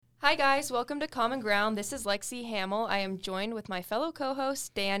Hi guys, welcome to Common Ground. This is Lexi Hamill. I am joined with my fellow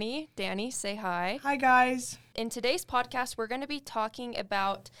co-host, Danny. Danny, say hi. Hi guys. In today's podcast, we're going to be talking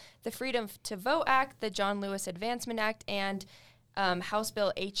about the Freedom to Vote Act, the John Lewis Advancement Act, and House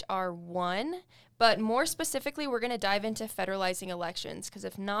Bill H.R. 1. But more specifically, we're going to dive into federalizing elections, because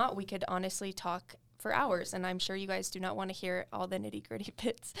if not, we could honestly talk for hours, and I'm sure you guys do not want to hear all the nitty-gritty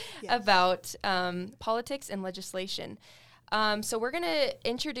bits about politics and legislation. So we're going to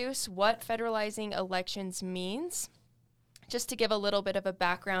introduce what federalizing elections means. Just to give a little bit of a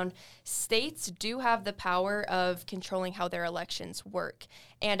background, states do have the power of controlling how their elections work.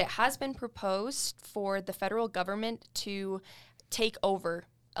 And it has been proposed for the federal government to take over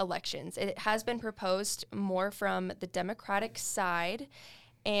elections. It has been proposed more from the Democratic side,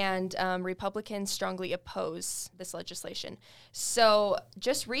 and Republicans strongly oppose this legislation. So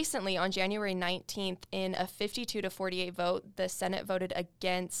just recently, on January 19th, in a 52-48 vote, the Senate voted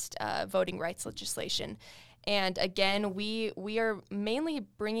against voting rights legislation. And again, we are mainly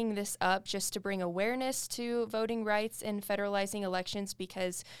bringing this up just to bring awareness to voting rights and federalizing elections,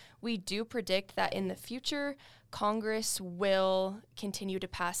 because we do predict that in the future, Congress will continue to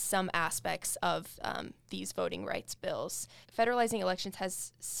pass some aspects of these voting rights bills. Federalizing elections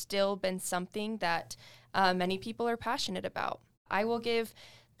has still been something that many people are passionate about. I will give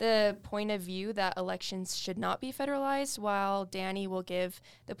the point of view that elections should not be federalized, while Danny will give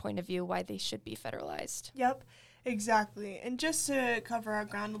the point of view why they should be federalized. Yep, exactly. And just to cover our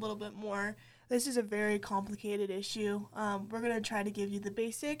ground a little bit more, this is a very complicated issue. We're going to try to give you the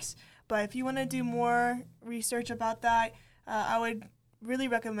basics, but if you want to do more research about that, I would really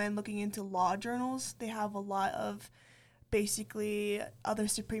recommend looking into law journals. They have a lot of basically other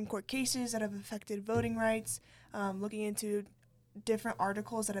Supreme Court cases that have affected voting rights, looking into different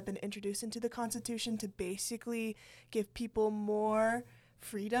articles that have been introduced into the Constitution to basically give people more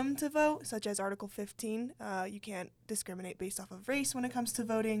freedom to vote, such as Article 15. You can't discriminate based off of race when it comes to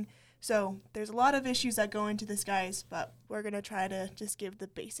voting. So there's a lot of issues that go into this, guys, but we're going to try to just give the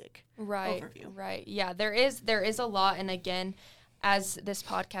basic overview. Right. Yeah, there is a lot, and again, as this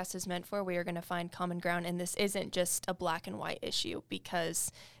podcast is meant for, we are going to find common ground, and this isn't just a black and white issue,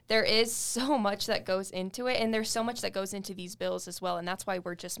 because there is so much that goes into it, and there's so much that goes into these bills as well, and that's why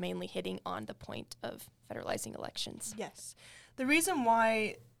we're just mainly hitting on the point of federalizing elections. Yes. The reason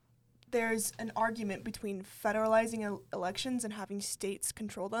why there's an argument between federalizing elections and having states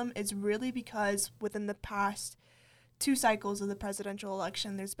control them is really because within the past 2 cycles of the presidential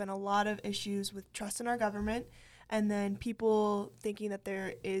election, there's been a lot of issues with trust in our government, and then people thinking that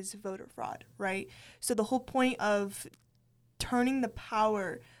there is voter fraud, right? So the whole point of turning the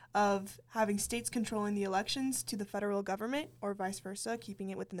power of having states controlling the elections to the federal government, or vice versa, keeping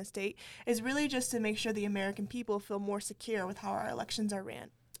it within the state, is really just to make sure the American people feel more secure with how our elections are ran.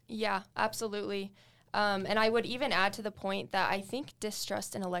 Yeah, absolutely. And I would even add to the point that I think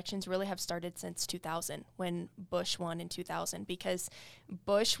distrust in elections really have started since 2000, when Bush won in 2000, because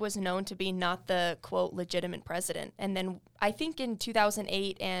Bush was known to be not the, quote, legitimate president. And then I think in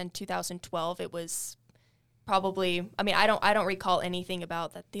 2008 and 2012, it was probably, I don't recall anything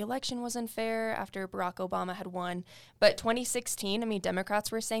about that the election was unfair after Barack Obama had won. But 2016,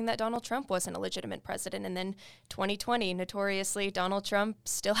 Democrats were saying that Donald Trump wasn't a legitimate president. And then 2020, notoriously, Donald Trump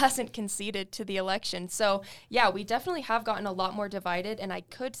still hasn't conceded to the election. So, yeah, we definitely have gotten a lot more divided. And I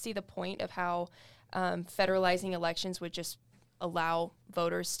could see the point of how federalizing elections would just allow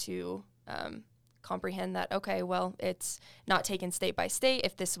voters to comprehend that, okay, well, it's not taken state by state.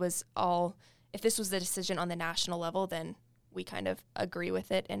 If this was the decision on the national level, then we kind of agree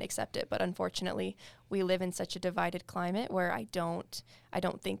with it and accept it. But unfortunately, we live in such a divided climate where I don't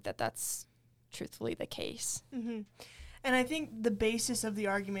think that that's truthfully the case. Mm-hmm. And I think the basis of the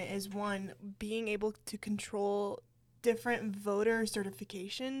argument is, one, being able to control different voter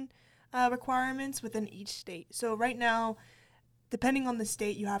certification requirements within each state. So right now, depending on the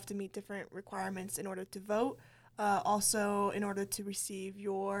state, you have to meet different requirements in order to vote. Also, in order to receive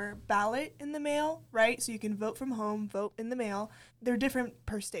your ballot in the mail, right? So you can vote from home, vote in the mail. They're different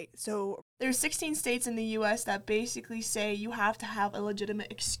per state. So there's 16 states in the U.S. that basically say you have to have a legitimate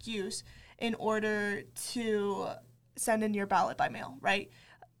excuse in order to send in your ballot by mail, right?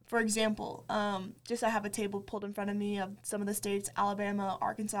 For example, I have a table pulled in front of me of some of the states: Alabama,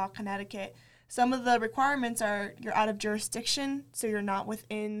 Arkansas, Connecticut. Some of the requirements are you're out of jurisdiction, so you're not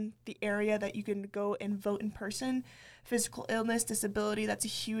within the area that you can go and vote in person. Physical illness, disability, that's a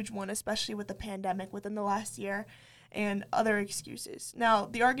huge one, especially with the pandemic within the last year, and other excuses. Now,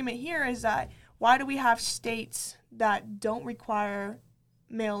 the argument here is that why do we have states that don't require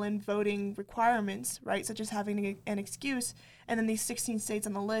mail-in voting requirements, right, such as having an excuse, and then these 16 states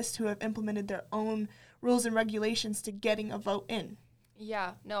on the list who have implemented their own rules and regulations to getting a vote in.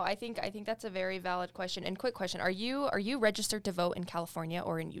 Yeah, no, I think that's a very valid question. And quick question, are you registered to vote in California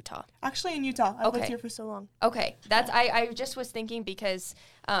or in Utah? Actually, in Utah. I've Okay. lived here for so long. Okay, that's I just was thinking because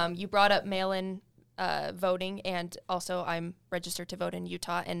you brought up mail-in voting, and also I'm registered to vote in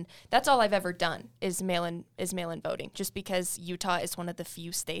Utah, and that's all I've ever done is mail-in voting, just because Utah is one of the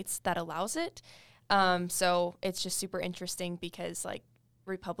few states that allows it. So it's just super interesting because like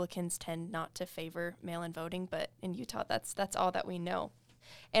Republicans tend not to favor mail-in voting, but in Utah, that's all that we know.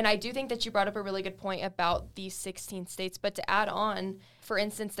 And I do think that you brought up a really good point about these 16 states. But to add on, for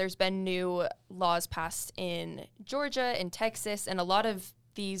instance, there's been new laws passed in Georgia and Texas, and a lot of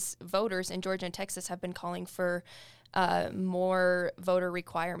these voters in Georgia and Texas have been calling for more voter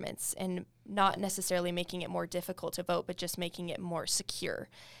requirements, and not necessarily making it more difficult to vote, but just making it more secure.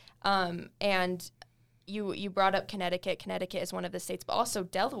 And you brought up Connecticut. Connecticut is one of the states, but also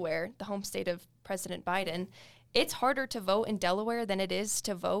Delaware, the home state of President Biden. It's harder to vote in Delaware than it is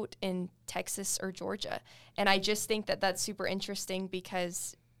to vote in Texas or Georgia. And I just think that that's super interesting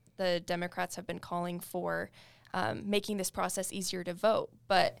because the Democrats have been calling for making this process easier to vote.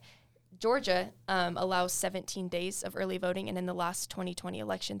 But Georgia allows 17 days of early voting, and in the last 2020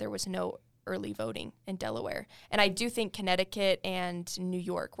 election, there was no early voting in Delaware. And I do think Connecticut and New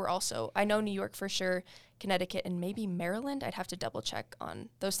York were also, I know New York for sure, Connecticut and maybe Maryland. I'd have to double check on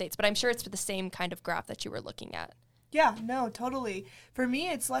those states, but I'm sure it's for the same kind of graph that you were looking at. Yeah, no, totally. For me,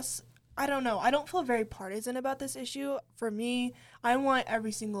 it's less, I don't know. I don't feel very partisan about this issue. For me, I want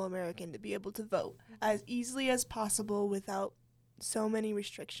every single American to be able to vote as easily as possible without so many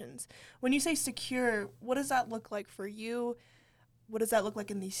restrictions. When you say secure, what does that look like for you? What does that look like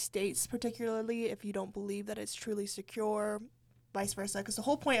in these states, particularly if you don't believe that it's truly secure, vice versa? Because the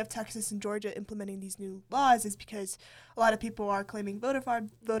whole point of Texas and Georgia implementing these new laws is because a lot of people are claiming voter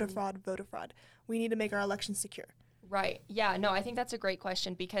fraud. We need to make our elections secure. Right. Yeah, no, I think that's a great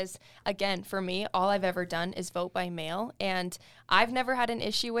question because, again, for me, all I've ever done is vote by mail, and I've never had an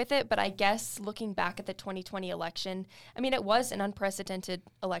issue with it. But I guess looking back at the 2020 election, I mean, it was an unprecedented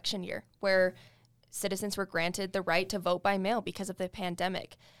election year where citizens were granted the right to vote by mail because of the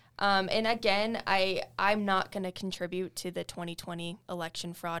pandemic. And again, I'm not going to contribute to the 2020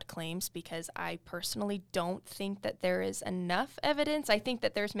 election fraud claims because I personally don't think that there is enough evidence. I think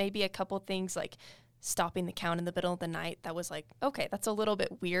that there's maybe a couple things like stopping the count in the middle of the night that was like, okay, that's a little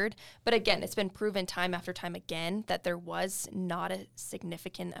bit weird. But again, it's been proven time after time again that there was not a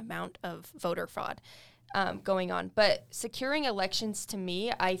significant amount of voter fraud going on. But securing elections, to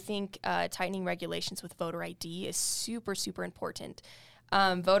me, I think tightening regulations with voter ID is super, super important.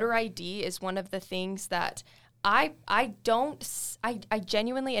 Voter ID is one of the things that I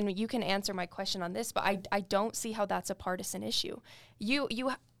genuinely, and you can answer my question on this, but I don't see how that's a partisan issue. You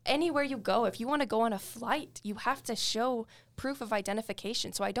anywhere you go, if you want to go on a flight, you have to show proof of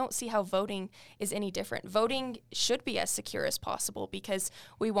identification. So I don't see how voting is any different. Voting should be as secure as possible because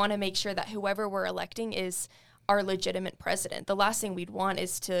we want to make sure that whoever we're electing is our legitimate president. The last thing we'd want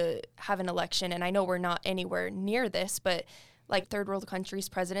is to have an election, and I know we're not anywhere near this, but like third world countries'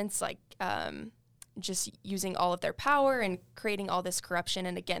 presidents, like just using all of their power and creating all this corruption.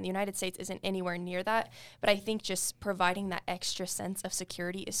 And again, the United States isn't anywhere near that. But I think just providing that extra sense of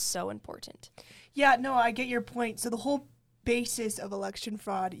security is so important. Yeah, no, I get your point. So the whole basis of election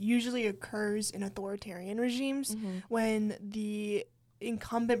fraud usually occurs in authoritarian regimes when the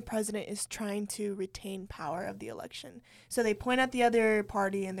incumbent president is trying to retain power of the election. So they point at the other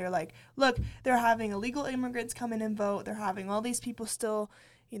party and they're like, look, they're having illegal immigrants come in and vote. They're having all these people still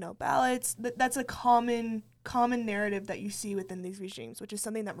ballots. That's a common narrative that you see within these regimes, which is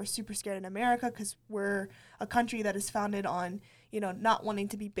something that we're super scared in America because we're a country that is founded on, not wanting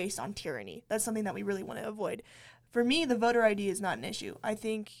to be based on tyranny. That's something that we really want to avoid. For me, the voter ID is not an issue. I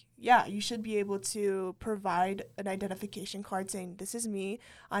think, you should be able to provide an identification card saying, this is me,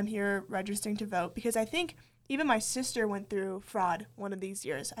 I'm here registering to vote, because I think even my sister went through fraud one of these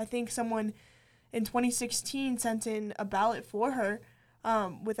years. I think someone in 2016 sent in a ballot for her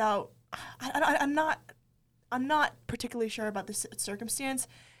without, I'm not particularly sure about the circumstance.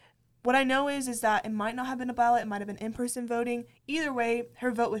 What I know is that it might not have been a ballot, it might have been in-person voting. Either way,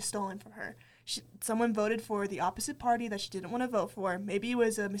 her vote was stolen from her. Someone voted for the opposite party that she didn't want to vote for. Maybe it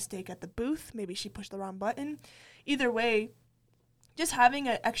was a mistake at the booth. Maybe she pushed the wrong button. Either way, just having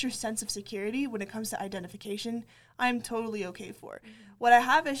an extra sense of security when it comes to identification, I'm totally okay for. What I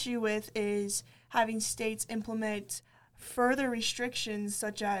have issue with is having states implement further restrictions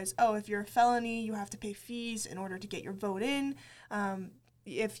such as, if you're a felony, you have to pay fees in order to get your vote in.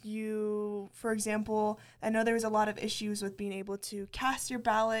 if you, for example, I know there was a lot of issues with being able to cast your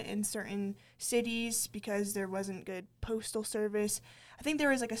ballot in certain cities because there wasn't good postal service. I think there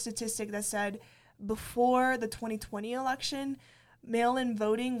was like a statistic that said before the 2020 election, mail-in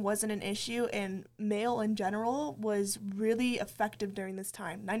voting wasn't an issue, and mail in general was really effective during this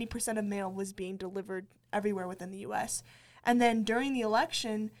time. 90% of mail was being delivered everywhere within the U.S. And then during the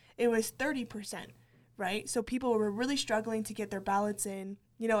election, it was 30%, right? So people were really struggling to get their ballots in.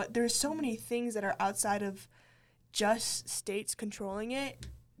 You know, there's so many things that are outside of just states controlling it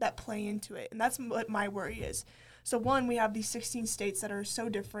that play into it. And that's what my worry is. So one, we have these 16 states that are so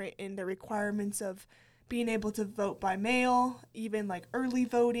different in the requirements of being able to vote by mail, even like early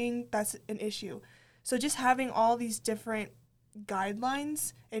voting, that's an issue. So just having all these different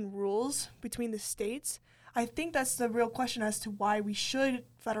guidelines and rules between the states, I think that's the real question as to why we should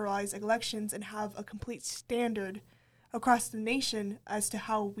federalize elections and have a complete standard across the nation as to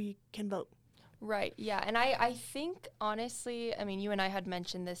how we can vote. Right, yeah. And I think, honestly, I mean, you and I had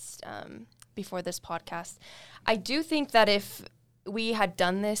mentioned this before this podcast. I do think that if we had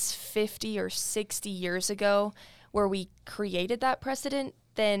done this 50 or 60 years ago where we created that precedent,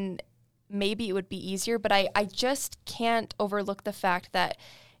 then maybe it would be easier. But I just can't overlook the fact that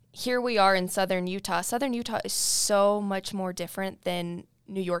here we are in Southern Utah. Southern Utah is so much more different than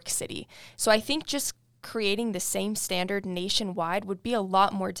New York City. So I think just creating the same standard nationwide would be a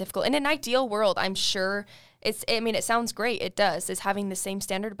lot more difficult. In an ideal world, I'm sure it sounds great. It does, is having the same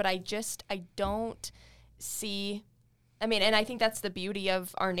standard, but I don't see, and I think that's the beauty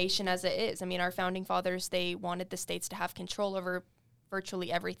of our nation as it is. I mean, our founding fathers, they wanted the states to have control over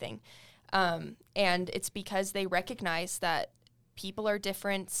virtually everything. And it's because they recognize that people are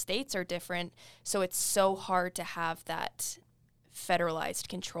different, states are different, so it's so hard to have that federalized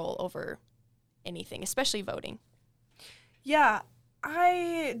control over anything, especially voting. Yeah,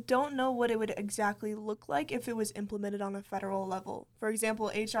 I don't know what it would exactly look like if it was implemented on a federal level. For example,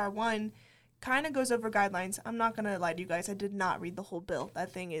 H.R. 1 kind of goes over guidelines. I'm not going to lie to you guys. I did not read the whole bill.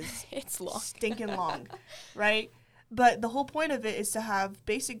 That thing is it's long. Stinking long, right? But the whole point of it is to have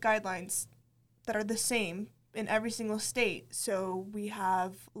basic guidelines that are the same in every single state, so we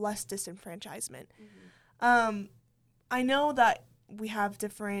have less disenfranchisement. Mm-hmm. I know that we have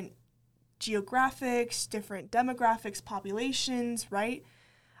different geographics, different demographics, populations, right?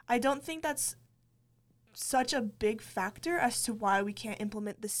 I don't think that's such a big factor as to why we can't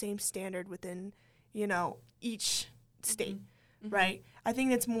implement the same standard within, each state, mm-hmm. right? I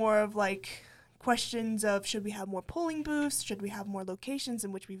think it's more of like questions of should we have more polling booths? Should we have more locations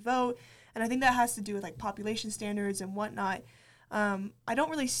in which we vote? And I think that has to do with like population standards and whatnot. I don't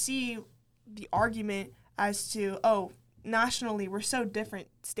really see the argument as to, nationally we're so different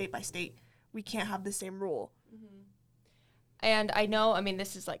state by state. We can't have the same rule. Mm-hmm. And I know,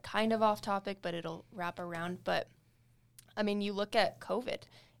 this is like kind of off topic, but it'll wrap around. But you look at COVID.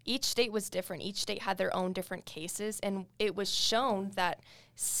 Each state was different. Each state had their own different cases. And it was shown that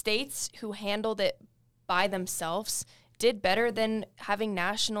states who handled it by themselves did better than having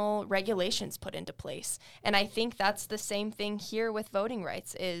national regulations put into place. And I think that's the same thing here with voting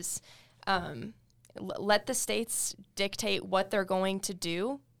rights is let the states dictate what they're going to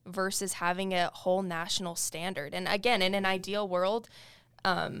do versus having a whole national standard. And again, in an ideal world,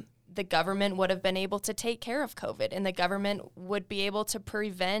 the government would have been able to take care of COVID, and the government would be able to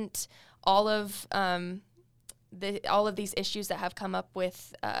prevent all of these issues that have come up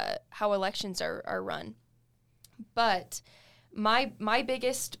with how elections are run. But my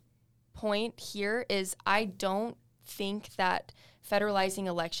biggest point here is I don't think that federalizing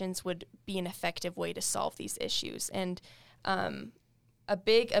elections would be an effective way to solve these issues. And a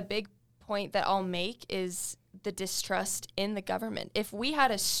big point that I'll make is the distrust in the government. If we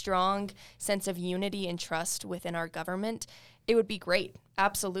had a strong sense of unity and trust within our government, it would be great,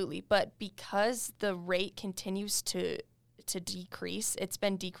 absolutely. But because the rate continues to decrease, it's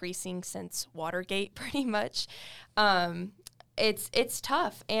been decreasing since Watergate pretty much, it's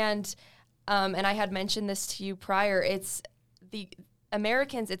tough. And I had mentioned this to you prior, it's the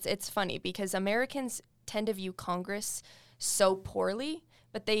Americans, it's funny because Americans tend to view Congress so poorly,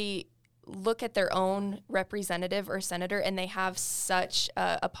 but they look at their own representative or senator and they have such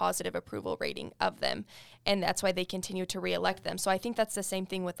a positive approval rating of them. And that's why they continue to reelect them. So I think that's the same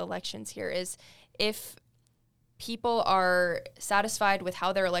thing with elections here is if people are satisfied with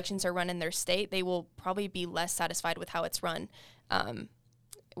how their elections are run in their state, they will probably be less satisfied with how it's run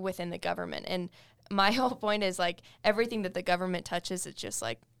within the government. And my whole point is like everything that the government touches, it just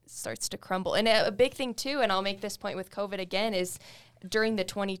like starts to crumble. And a big thing too, and I'll make this point with COVID again, is during the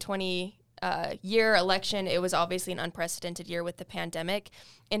 2020 election, it was obviously an unprecedented year with the pandemic,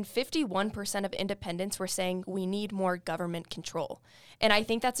 and 51% of independents were saying we need more government control. And I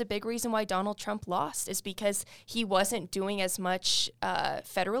think that's a big reason why Donald Trump lost, is because he wasn't doing as much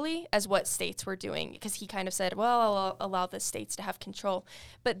federally as what states were doing, because he kind of said, well, I'll allow the states to have control.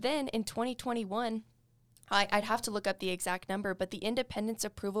 But then in 2021, I'd have to look up the exact number, but the independence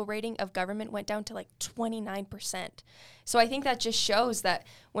approval rating of government went down to like 29%. So I think that just shows that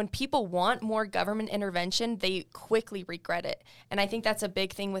when people want more government intervention, they quickly regret it. And I think that's a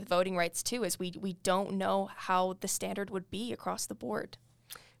big thing with voting rights too, is we don't know how the standard would be across the board.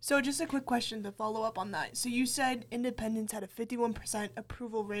 So just a quick question to follow up on that. So you said independents had a 51%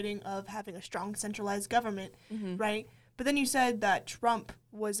 approval rating of having a strong centralized government, right? But then you said that Trump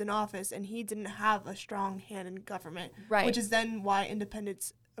was in office and he didn't have a strong hand in government, right? Which is then why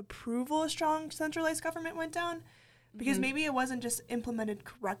independents' approval of strong centralized government went down. Because maybe it wasn't just implemented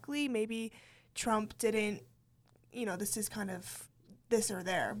correctly. Maybe Trump didn't, this is kind of this or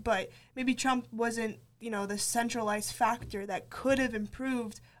there. But maybe Trump wasn't, the centralized factor that could have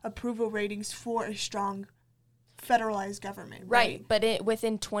improved approval ratings for a strong federalized government. Right. But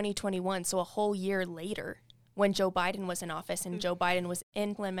within 2021, so a whole year later, when Joe Biden was in office and Joe Biden was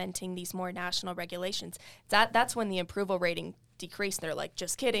implementing these more national regulations, that's when the approval rating decreased. They're like,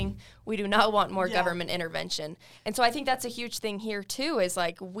 just kidding. We do not want more government intervention. And so I think that's a huge thing here too, is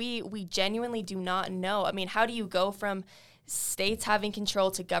like we genuinely do not know. I mean, how do you go from states having control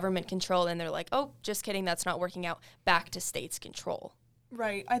to government control, and they're like, oh, just kidding, that's not working out, back to states control?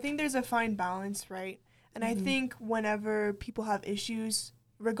 Right. I think there's a fine balance, right? And I think whenever people have issues,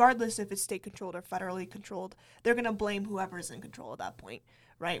 regardless if it's state-controlled or federally controlled, they're going to blame whoever's in control at that point,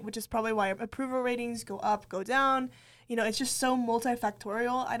 right? Which is probably why approval ratings go up, go down. It's just so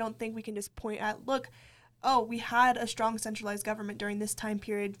multifactorial. I don't think we can just point at, look, we had a strong centralized government during this time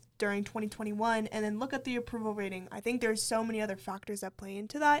period, during 2021, and then look at the approval rating. I think there's so many other factors that play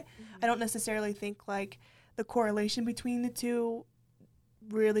into that. I don't necessarily think, like, the correlation between the two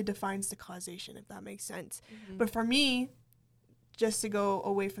really defines the causation, if that makes sense. But for me, just to go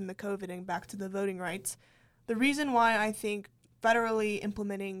away from the COVID and back to the voting rights, the reason why I think federally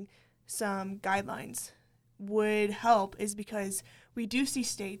implementing some guidelines would help is because we do see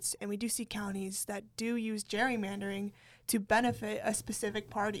states and we do see counties that do use gerrymandering to benefit a specific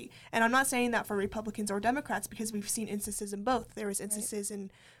party. And I'm not saying that for Republicans or Democrats, because we've seen instances in both. There was instances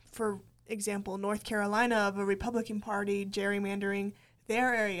in, for example, North Carolina, of a Republican party gerrymandering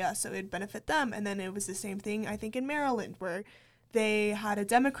their area so it'd benefit them. And then it was the same thing, I think, in Maryland, where they had a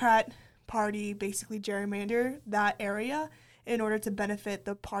Democrat party basically gerrymander that area in order to benefit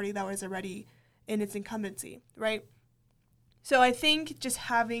the party that was already in its incumbency, right? So I think just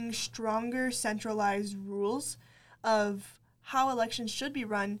having stronger centralized rules of how elections should be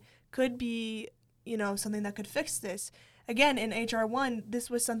run could be, something that could fix this. Again, in H.R. 1, this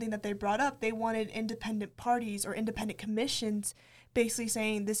was something that they brought up. They wanted independent parties or independent commissions basically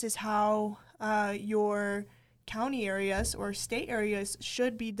saying this is how your county areas or state areas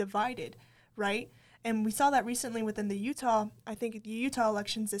should be divided, right? And we saw that recently within the Utah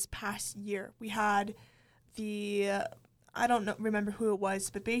elections this past year. We had I don't remember who it was,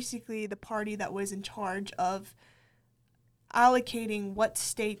 but basically the party that was in charge of allocating what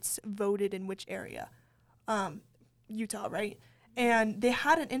states voted in which area, Utah, right? And they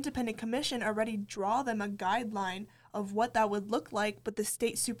had an independent commission already draw them a guideline of what that would look like, but the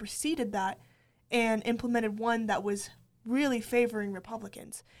state superseded that and implemented one that was really favoring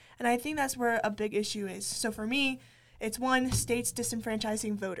Republicans. And I think that's where a big issue is. So for me, it's one, states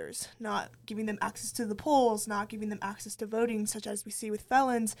disenfranchising voters, not giving them access to the polls, not giving them access to voting, such as we see with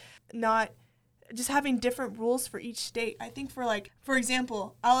felons, not just having different rules for each state. I think for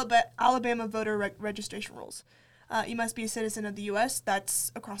example, Alabama voter registration rules. You must be a citizen of the U.S.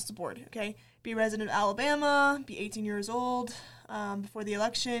 That's across the board, okay? Be a resident of Alabama, be 18 years old before the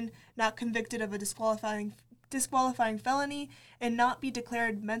election, not convicted of a disqualifying felony, and not be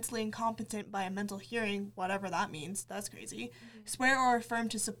declared mentally incompetent by a mental hearing, whatever that means. That's crazy. Swear or affirm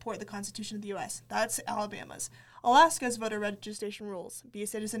to support the Constitution of the U.S. That's Alabama's. Alaska's voter registration rules. Be a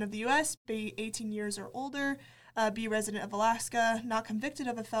citizen of the U.S., be 18 years or older, be a resident of Alaska, not convicted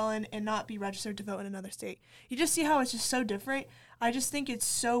of a felon, and not be registered to vote in another state. You just see how it's just so different. I just think it's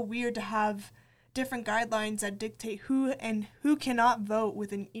so weird to have different guidelines that dictate who cannot vote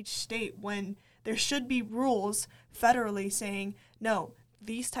within each state when there should be rules federally saying, no,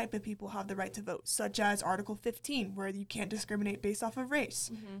 these type of people have the right to vote, such as Article 15, where you can't discriminate based off of race,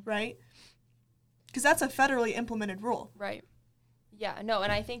 right? Because that's a federally implemented rule. Right. Yeah, no,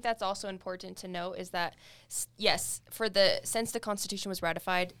 and I think that's also important to note is that, yes, since the Constitution was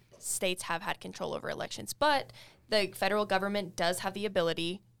ratified, states have had control over elections. But the federal government does have the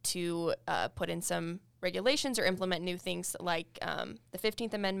ability to put in some regulations or implement new things like the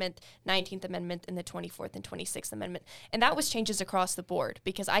 15th Amendment, 19th Amendment, and the 24th and 26th Amendment. And that was changes across the board,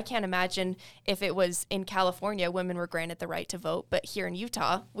 because I can't imagine if it was in California, women were granted the right to vote, but here in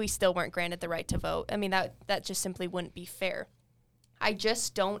Utah, we still weren't granted the right to vote. I mean, that just simply wouldn't be fair. I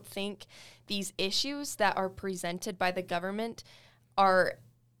just don't think these issues that are presented by the government are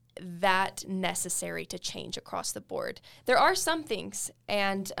that necessary to change across the board. There are some things,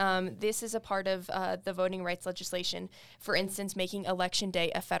 and this is a part of the voting rights legislation, for instance, making Election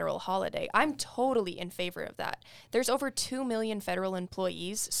Day a federal holiday. I'm totally in favor of that. There's over 2 million federal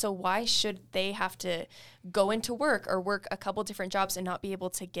employees, so why should they have to go into work or work a couple different jobs and not be able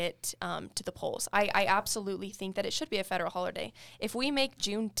to get to the polls? I absolutely think that it should be a federal holiday. If we make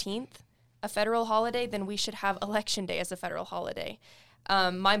Juneteenth a federal holiday, then we should have Election Day as a federal holiday.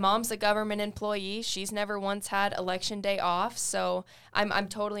 My mom's a government employee. She's never once had Election Day off, so I'm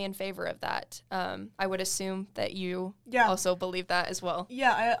totally in favor of that. I would assume that you also believe that as well.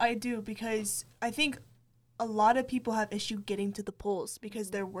 Yeah, I do, because I think a lot of people have issue getting to the polls because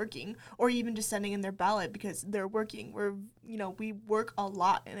they're working, or even just sending in their ballot because they're working. We work a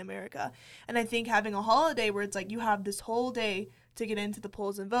lot in America, and I think having a holiday where it's like you have this whole day to get into the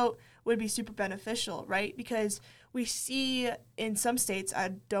polls and vote would be super beneficial, right? Because we see in some states, I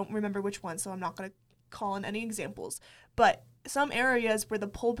don't remember which one, so I'm not going to call in any examples, but some areas where the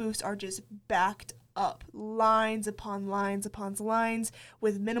poll booths are just backed up, lines upon lines upon lines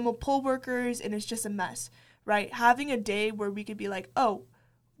with minimal poll workers, and it's just a mess, right? Having a day where we could be like, oh,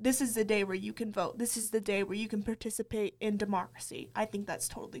 this is the day where you can vote. This is the day where you can participate in democracy. I think that's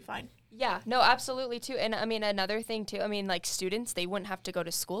totally fine. Yeah, no, absolutely, too. And, I mean, another thing, too, like students, they wouldn't have to go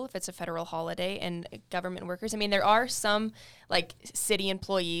to school if it's a federal holiday, and government workers. I mean, there are some, like, city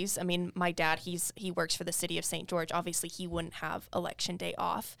employees. I mean, my dad, he works for the city of St. George. Obviously, he wouldn't have Election Day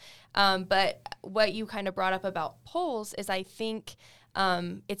off. But what you kind of brought up about polls is, I think,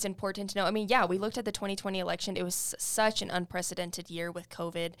 it's important to know. I mean, yeah, we looked at the 2020 election. It was such an unprecedented year with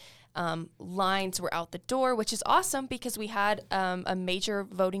COVID. Lines were out the door, which is awesome because we had a major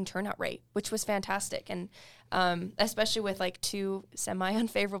voting turnout rate, which was fantastic. And especially with like 2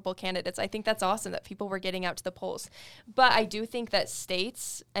 semi-unfavorable candidates, I think that's awesome that people were getting out to the polls. But I do think that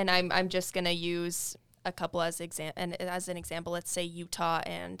states, and I'm just going to use a couple as an example, let's say Utah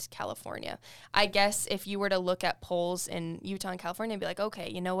and California. I guess if you were to look at polls in Utah and California and be like, okay,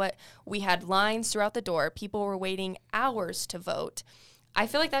 you know what? We had lines throughout the door. People were waiting hours to vote. I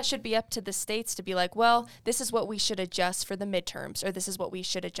feel like that should be up to the states to be like, well, this is what we should adjust for the midterms, or this is what we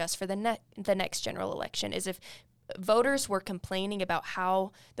should adjust for the next general election. Is if voters were complaining about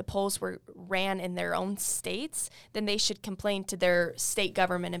how the polls were ran in their own states, then they should complain to their state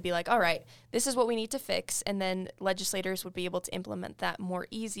government and be like, all right, this is what we need to fix. And then legislators would be able to implement that more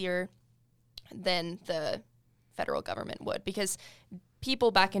easier than the federal government would, because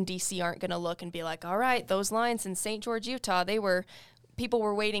people back in DC aren't going to look and be like, all right, those lines in St. George, Utah, people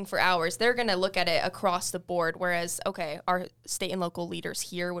were waiting for hours. They're going to look at it across the board, whereas, okay, our state and local leaders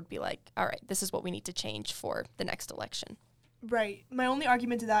here would be like, all right, this is what we need to change for the next election. Right. My only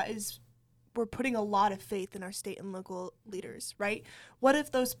argument to that is we're putting a lot of faith in our state and local leaders, right? What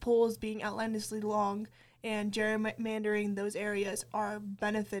if those polls being outlandishly long and gerrymandering those areas are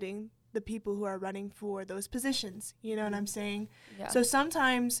benefiting the people who are running for those positions? You know what I'm saying? Yeah. So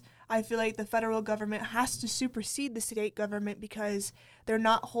sometimes I feel like the federal government has to supersede the state government because they're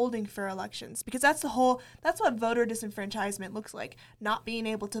not holding fair elections. Because that's what voter disenfranchisement looks like. Not being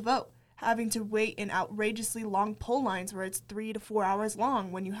able to vote. Having to wait in outrageously long poll lines where it's 3 to 4 hours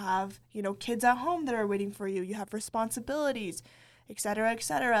long when you have, kids at home that are waiting for you. You have responsibilities, et cetera, et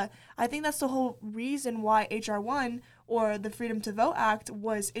cetera. I think that's the whole reason why H.R. 1 or the Freedom to Vote Act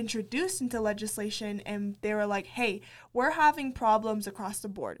was introduced into legislation, and they were like, hey, we're having problems across the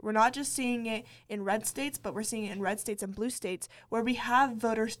board. We're not just seeing it in red states, but we're seeing it in red states and blue states where we have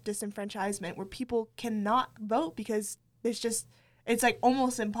voter disenfranchisement, where people cannot vote because it's like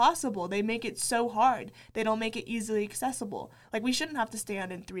almost impossible. They make it so hard. They don't make it easily accessible. Like, we shouldn't have to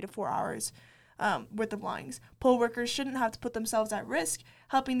stand in 3 to 4 hours worth of lines. Poll workers shouldn't have to put themselves at risk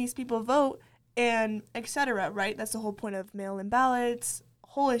helping these people vote, and etc., right? That's the whole point of mail-in ballots,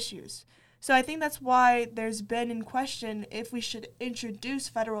 whole issues. So I think that's why there's been in question if we should introduce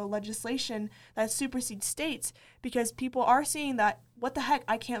federal legislation that supersedes states, because people are seeing that, what the heck,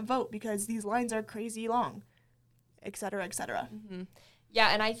 I can't vote because these lines are crazy long, etc., etc. Mm-hmm. Yeah,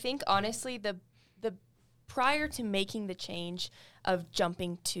 and I think, honestly, the prior to making the change, of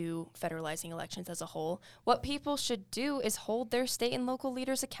jumping to federalizing elections as a whole. What people should do is hold their state and local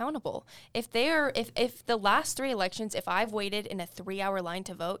leaders accountable. If the last 3 elections, if I've waited in a 3-hour line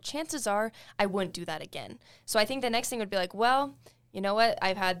to vote, chances are I wouldn't do that again. So I think the next thing would be like, well, you know what?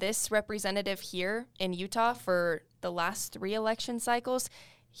 I've had this representative here in Utah for the last 3 election cycles.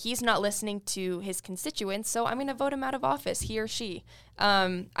 He's not listening to his constituents, so I'm going to vote him out of office, he or she.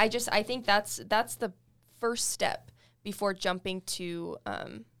 I think that's the first step before jumping to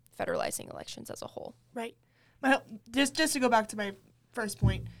federalizing elections as a whole. Right. Just to go back to my first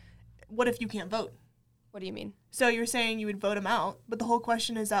point, what if you can't vote? What do you mean? So you're saying you would vote them out, but the whole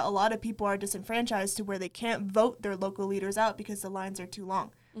question is that a lot of people are disenfranchised to where they can't vote their local leaders out because the lines are too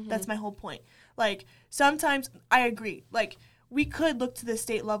long. Mm-hmm. That's my whole point. Like, sometimes I agree. Like, we could look to the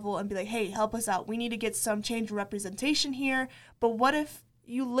state level and be like, hey, help us out. We need to get some change in representation here. But what if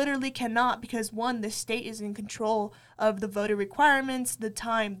you literally cannot because, one, the state is in control of the voter requirements, the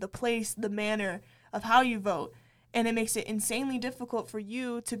time, the place, the manner of how you vote. And it makes it insanely difficult for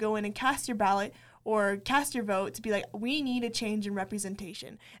you to go in and cast your ballot or cast your vote to be like, we need a change in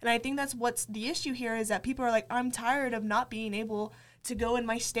representation. And I think that's what's the issue here is that people are like, I'm tired of not being able to go in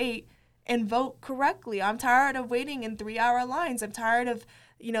my state and vote correctly. I'm tired of waiting in 3-hour lines. I'm tired of,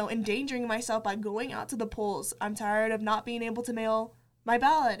 endangering myself by going out to the polls. I'm tired of not being able to mail my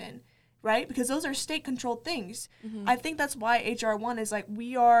ballot in, right? Because those are state-controlled things. Mm-hmm. I think that's why H.R. 1 is like,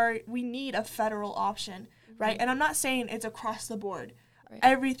 we need a federal option, mm-hmm. right? And I'm not saying it's across the board. Right.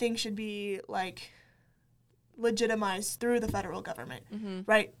 Everything should be, like, legitimized through the federal government, mm-hmm.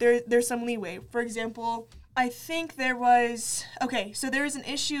 right? There's some leeway. For example, I think there was an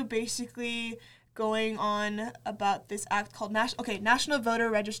issue basically going on about this act called National Voter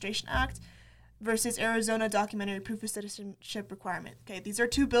Registration Act versus Arizona Documentary Proof of Citizenship Requirement. Okay, these are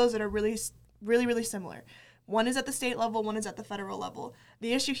 2 bills that are really, really, really similar. One is at the state level, one is at the federal level.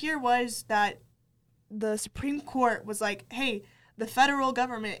 The issue here was that the Supreme Court was like, hey, the federal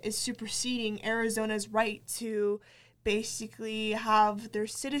government is superseding Arizona's right to basically have their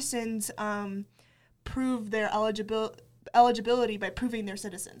citizens prove their eligibility by proving they're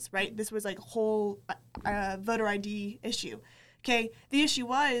citizens, right? This was like a whole voter ID issue. Okay, the issue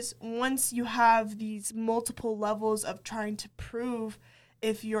was once you have these multiple levels of trying to prove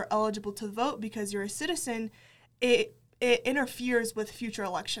if you're eligible to vote because you're a citizen, it interferes with future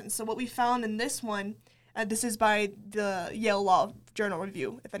elections. So what we found in this one, this is by the Yale Law Journal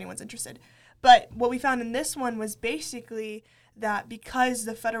Review, if anyone's interested. But what we found in this one was basically that because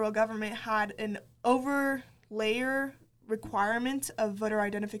the federal government had an overlayer requirement of voter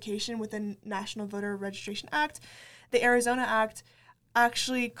identification within National Voter Registration Act, the Arizona Act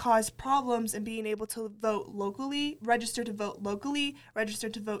actually caused problems in being able to vote locally, register to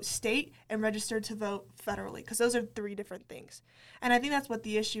vote state, and register to vote federally, because those are 3 different things. And I think that's what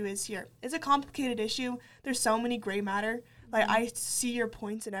the issue is here. It's a complicated issue. There's so many gray matter. Like, I see your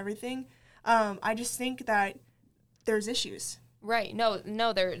points and everything. I just think that there's issues. Right.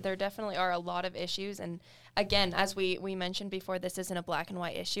 No, there definitely are a lot of issues. And again, as we mentioned before, this isn't a black and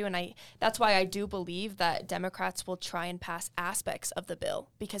white issue. And that's why I do believe that Democrats will try and pass aspects of the bill,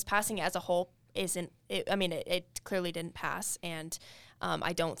 because passing it as a whole it clearly didn't pass. And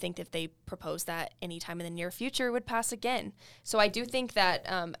I don't think if they propose that anytime in the near future, it would pass again. So I do think that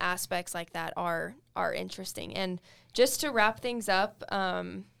aspects like that are interesting. And just to wrap things up,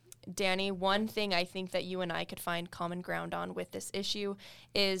 Danny, one thing I think that you and I could find common ground on with this issue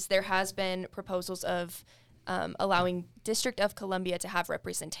is there has been proposals of allowing District of Columbia to have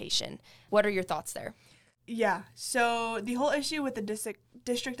representation. What are your thoughts there? Yeah, so the whole issue with the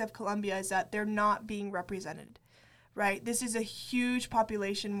District of Columbia is that they're not being represented, right? This is a huge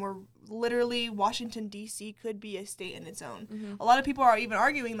population where literally Washington, D.C. could be a state in its own. Mm-hmm. A lot of people are even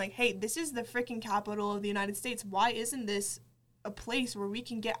arguing like, hey, this is the freaking capital of the United States. Why isn't this a place where we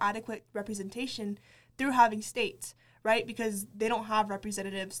can get adequate representation through having states, right? Because they don't have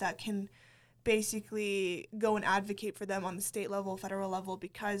representatives that can basically go and advocate for them on the state level, federal level,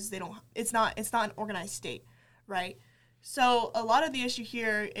 because it's not an organized state, right? So a lot of the issue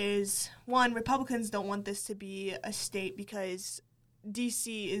here is, one, Republicans don't want this to be a state because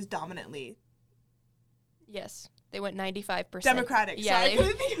D.C. is dominantly. Yes. They went 95%. Democratic. Yeah.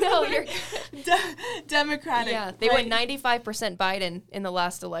 You're Democratic. Yeah, they went 95% Biden in the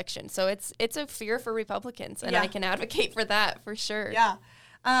last election. So it's a fear for Republicans, and I can advocate for that for sure. Yeah.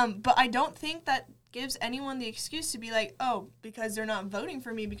 But I don't think that gives anyone the excuse to be like, oh, because they're not voting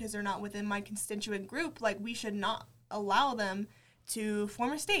for me, because they're not within my constituent group, like we should not allow them to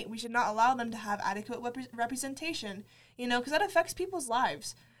form a state. We should not allow them to have adequate representation, because that affects people's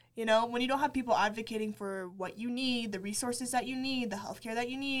lives. You know, when you don't have people advocating for what you need, the resources that you need, the healthcare that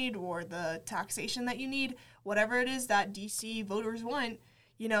you need, or the taxation that you need, whatever it is that DC voters want,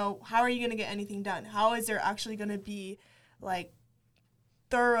 you know, how are you going to get anything done? How is there actually going to be, like,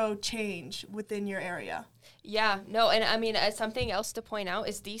 thorough change within your area? Yeah, no, and I mean, something else to point out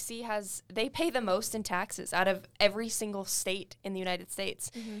is DC they pay the most in taxes out of every single state in the United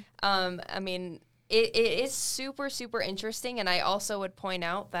States. I mean, it is super, super interesting, and I also would point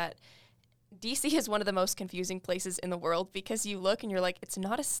out that DC is one of the most confusing places in the world because you look and you're like, it's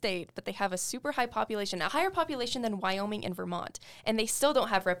not a state, but they have a super high population, a higher population than Wyoming and Vermont, and they still don't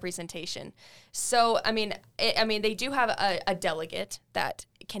have representation. So, I mean, they do have a delegate that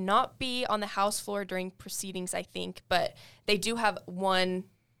cannot be on the House floor during proceedings, I think, but they do have one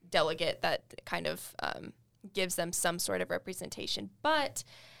delegate that kind of gives them some sort of representation. But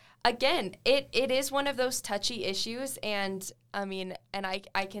again, it is one of those touchy issues, and I mean, and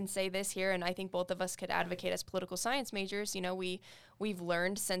I can say this here, and I think both of us could advocate as political science majors. You know, we've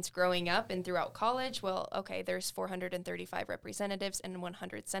learned since growing up and throughout college, well, okay, there's 435 representatives and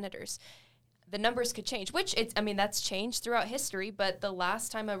 100 senators. The numbers could change, which that's changed throughout history, but the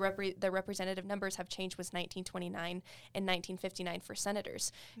last time the representative numbers have changed was 1929 and 1959 for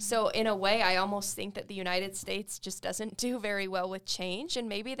senators. So in a way, I almost think that the United States just doesn't do very well with change, and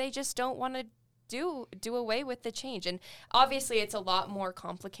maybe they just don't want to do away with the change. And obviously it's a lot more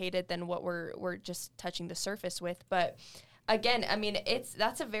complicated than what we're just touching the surface with. But again, I mean,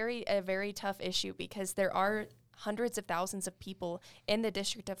 that's a very tough issue because there are hundreds of thousands of people in the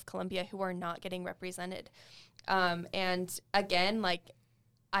District of Columbia who are not getting represented. And again, like,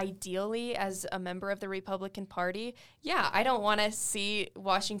 ideally, as a member of the Republican Party, I don't want to see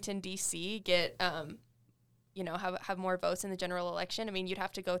Washington, D.C. get, have more votes in the general election. I mean, you'd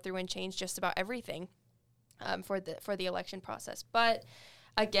have to go through and change just about everything for the election process. But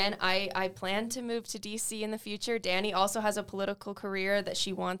again, I plan to move to D.C. in the future. Danny also has a political career that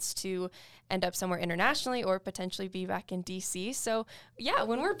she wants to end up somewhere internationally or potentially be back in D.C. So,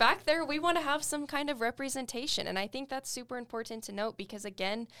 when we're back there, we want to have some kind of representation. And I think that's super important to note because,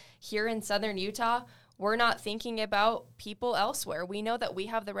 again, here in Southern Utah, we're not thinking about people elsewhere. We know that we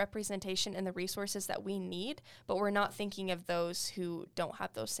have the representation and the resources that we need, but we're not thinking of those who don't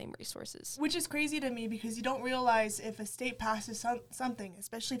have those same resources. Which is crazy to me because you don't realize if a state passes something,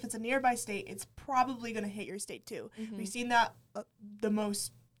 especially if it's a nearby state, it's probably going to hit your state too. Mm-hmm. We've seen that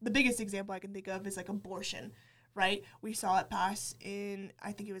the biggest example I can think of is like abortion, right? We saw it pass in,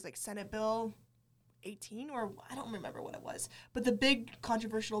 I think it was like Senate Bill 18 or I don't remember what it was, but the big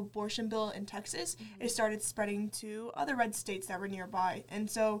controversial abortion bill in Texas, it started spreading to other red states that were nearby. And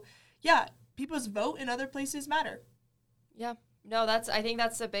so, people's vote in other places matter. Yeah. No, I think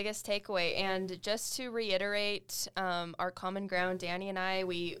that's the biggest takeaway. And just to reiterate, our common ground, Danny and I,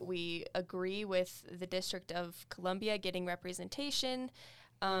 we agree with the District of Columbia getting representation.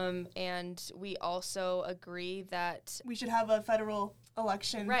 And we also agree that we should have a federal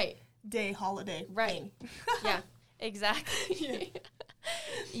election day holiday. Right. Yeah, exactly.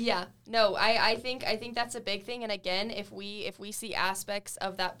 No, I think that's a big thing. And again, if we see aspects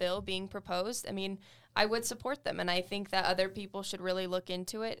of that bill being proposed, I mean, I would support them. And I think that other people should really look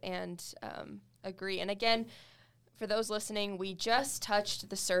into it and agree. And again, for those listening, we just touched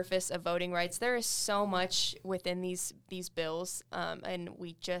the surface of voting rights. There is so much within these bills, and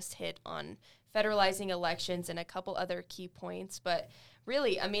we just hit on federalizing elections and a couple other key points. But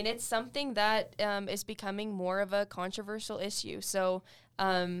really, I mean, it's something that is becoming more of a controversial issue. So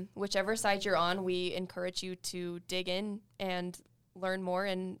whichever side you're on, we encourage you to dig in and learn more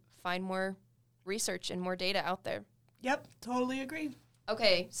and find more research and more data out there. Yep, totally agree.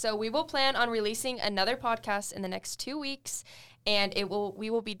 Okay, so we will plan on releasing another podcast in the next 2 weeks, and we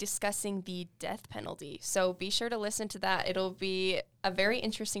will be discussing the death penalty. So be sure to listen to that. It'll be a very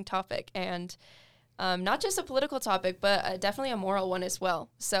interesting topic, and not just a political topic, but definitely a moral one as well.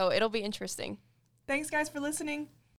 So it'll be interesting. Thanks, guys, for listening.